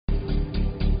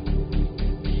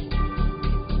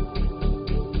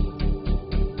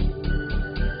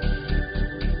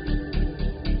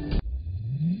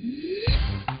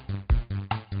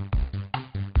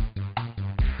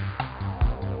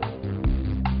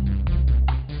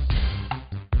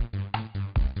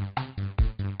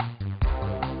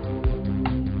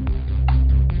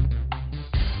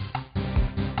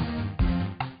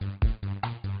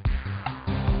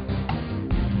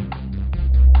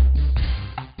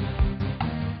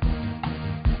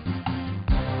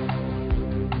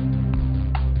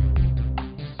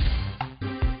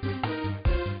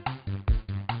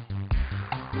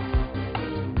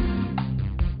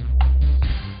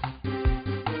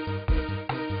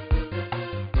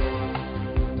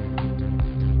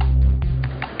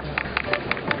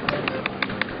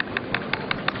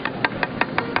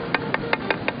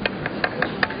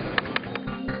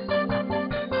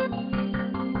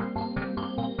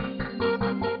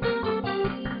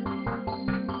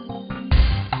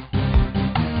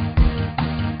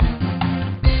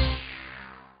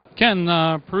Ken,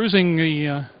 perusing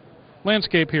the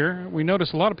landscape here, we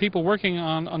notice a lot of people working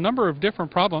on a number of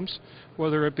different problems,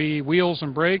 whether it be wheels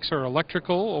and brakes or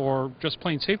electrical or just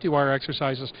plain safety wire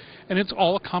exercises, and it's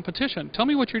all a competition. Tell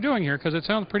me what you're doing here, because it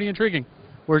sounds pretty intriguing.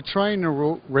 We're trying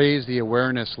to raise the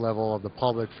awareness level of the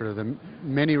public for the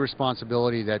many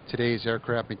responsibility that today's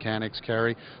aircraft mechanics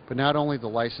carry, but not only the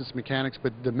licensed mechanics,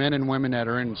 but the men and women that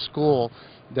are in school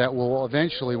that will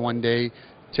eventually one day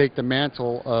take the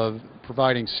mantle of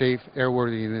providing safe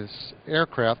airworthiness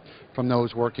aircraft from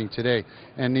those working today.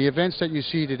 And the events that you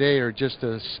see today are just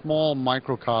a small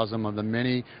microcosm of the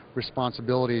many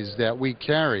responsibilities that we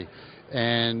carry.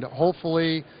 And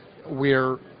hopefully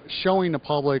we're showing the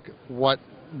public what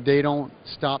they don't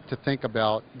stop to think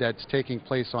about that's taking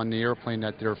place on the airplane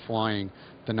that they're flying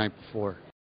the night before.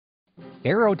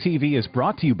 Aero-TV is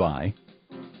brought to you by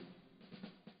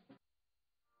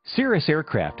Cirrus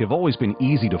aircraft have always been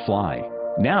easy to fly.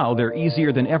 Now they're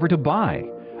easier than ever to buy.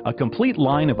 A complete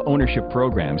line of ownership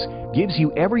programs gives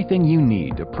you everything you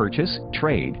need to purchase,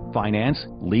 trade, finance,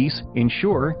 lease,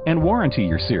 insure, and warranty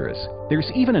your Cirrus.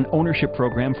 There's even an ownership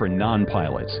program for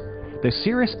non-pilots. The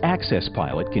Cirrus Access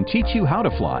Pilot can teach you how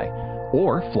to fly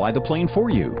or fly the plane for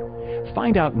you.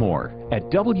 Find out more at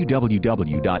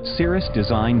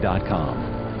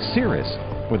www.cirrusdesign.com. Cirrus,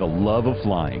 for the love of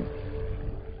flying.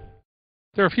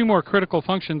 There are a few more critical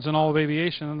functions in all of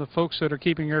aviation, and the folks that are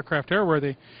keeping aircraft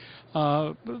airworthy.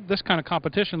 This kind of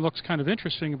competition looks kind of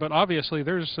interesting, but obviously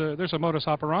there's a modus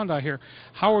operandi here.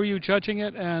 How are you judging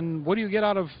it, and what do you get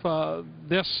out of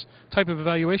this type of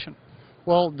evaluation?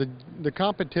 Well, the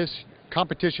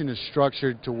competition is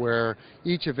structured to where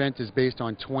each event is based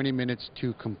on 20 minutes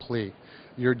to complete.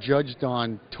 You're judged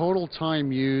on total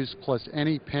time used plus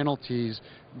any penalties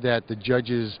that the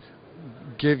judges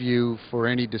give you for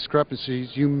any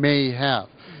discrepancies you may have.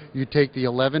 You take the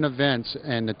 11 events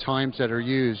and the times that are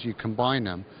used, you combine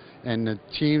them, and the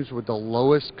teams with the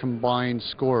lowest combined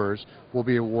scores will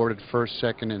be awarded first,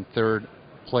 second, and third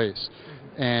place.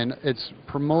 And it's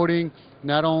promoting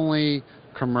not only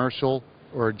commercial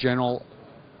or general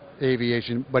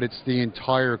aviation, but it's the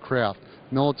entire craft,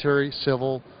 military,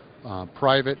 civil,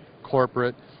 private,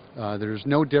 corporate. There's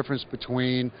no difference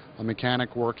between a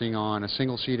mechanic working on a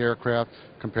single-seat aircraft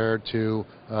compared to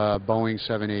Boeing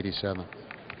 787.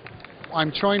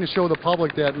 I'm trying to show the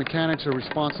public that mechanics are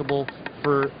responsible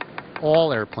for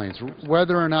all airplanes,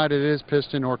 whether or not it is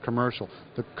piston or commercial.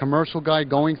 The commercial guy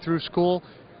going through school,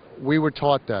 we were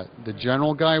taught that. The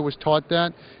general guy was taught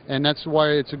that, and that's why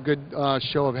it's a good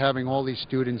show of having all these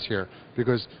students here,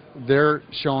 because they're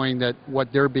showing that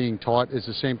what they're being taught is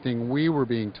the same thing we were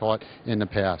being taught in the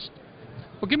past.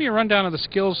 Well, give me a rundown of the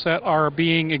skills that are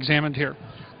being examined here.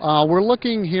 We're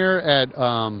looking here at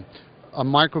a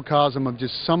microcosm of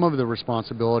just some of the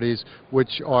responsibilities,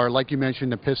 which are, like you mentioned,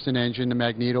 the piston engine, the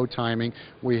magneto timing.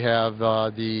 We have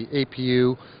the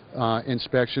APU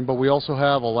inspection, but we also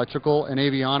have electrical and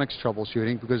avionics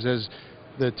troubleshooting, because as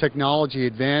the technology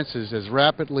advances as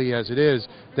rapidly as it is,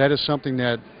 that is something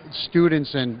that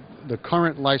students and the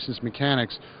current licensed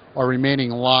mechanics are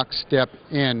remaining lockstep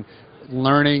in,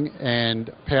 learning and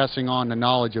passing on the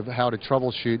knowledge of how to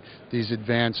troubleshoot these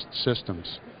advanced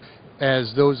systems.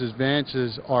 As those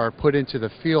advances are put into the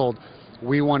field,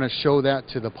 we want to show that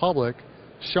to the public,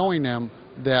 showing them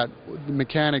that the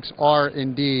mechanics are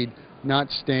indeed not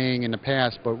staying in the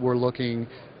past, but we're looking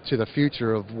to the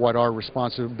future of what our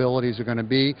responsibilities are going to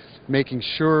be, making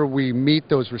sure we meet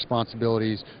those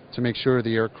responsibilities to make sure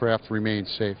the aircraft remains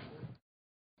safe.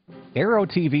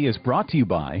 Aero-TV is brought to you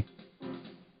by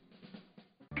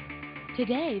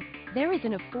Today, there is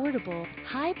an affordable,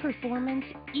 high-performance,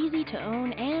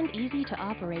 easy-to-own and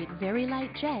easy-to-operate very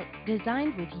light jet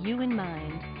designed with you in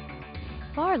mind.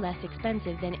 Far less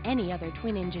expensive than any other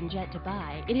twin-engine jet to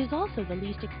buy, it is also the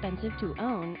least expensive to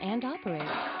own and operate.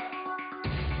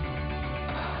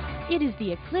 It is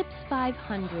the Eclipse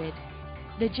 500,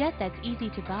 the jet that's easy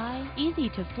to buy, easy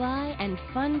to fly, and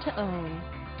fun to own.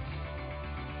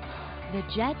 The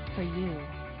jet for you.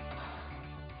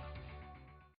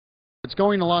 It's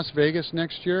going to Las Vegas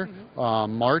next year,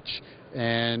 March,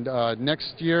 and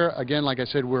next year, again, like I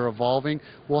said, we're evolving.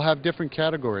 We'll have different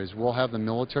categories. We'll have the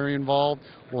military involved,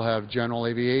 we'll have general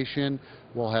aviation,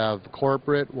 we'll have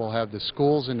corporate, we'll have the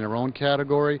schools in their own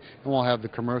category, and we'll have the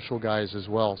commercial guys as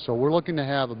well. So we're looking to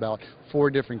have about 4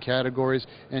 different categories,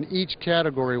 and each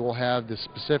category will have the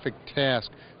specific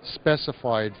task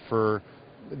specified for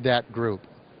that group.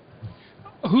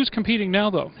 Who's competing now,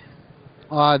 though?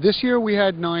 This year we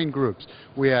had 9 groups.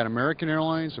 We had American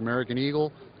Airlines, American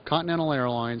Eagle, Continental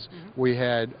Airlines. We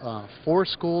had 4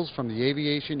 schools from the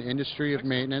Aviation Institute of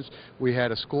Maintenance. We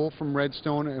had a school from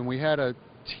Redstone, and we had a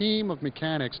team of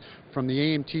mechanics from the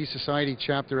AMTSociety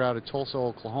chapter out of Tulsa,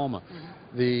 Oklahoma.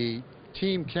 The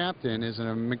team captain is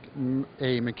a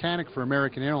mechanic for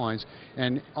American Airlines,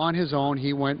 and on his own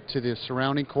he went to the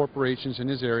surrounding corporations in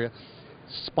his area,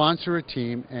 sponsor a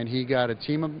team, and he got a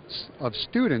team of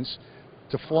students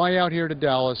to fly out here to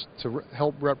Dallas to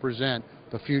help represent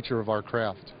the future of our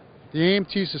craft. The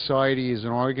AMTSociety is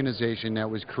an organization that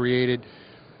was created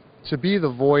to be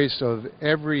the voice of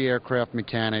every aircraft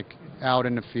mechanic out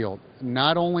in the field,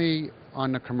 not only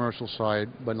on the commercial side,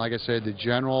 but like I said, the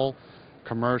general,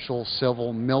 commercial,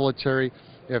 civil, military.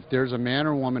 If there's a man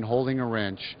or woman holding a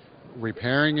wrench,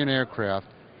 repairing an aircraft,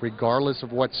 regardless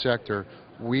of what sector,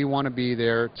 we want to be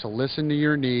there to listen to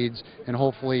your needs and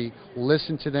hopefully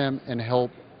listen to them and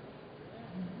help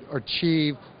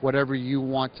achieve whatever you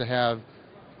want to have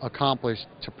accomplished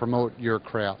to promote your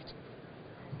craft.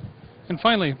 And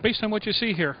finally, based on what you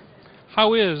see here,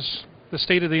 how is the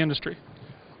state of the industry?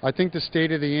 I think the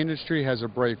state of the industry has a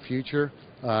bright future.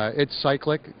 It's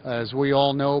cyclic, as we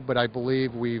all know, but I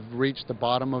believe we've reached the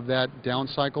bottom of that down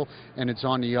cycle, and it's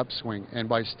on the upswing. And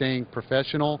by staying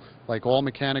professional, like all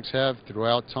mechanics have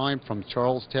throughout time, from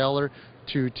Charles Taylor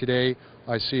to today,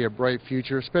 I see a bright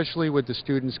future, especially with the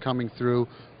students coming through.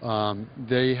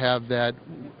 They have that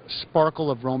sparkle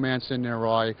of romance in their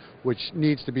eye, which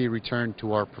needs to be returned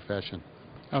to our profession.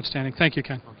 Outstanding. Thank you,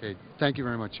 Ken. Okay. Thank you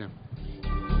very much, Jim.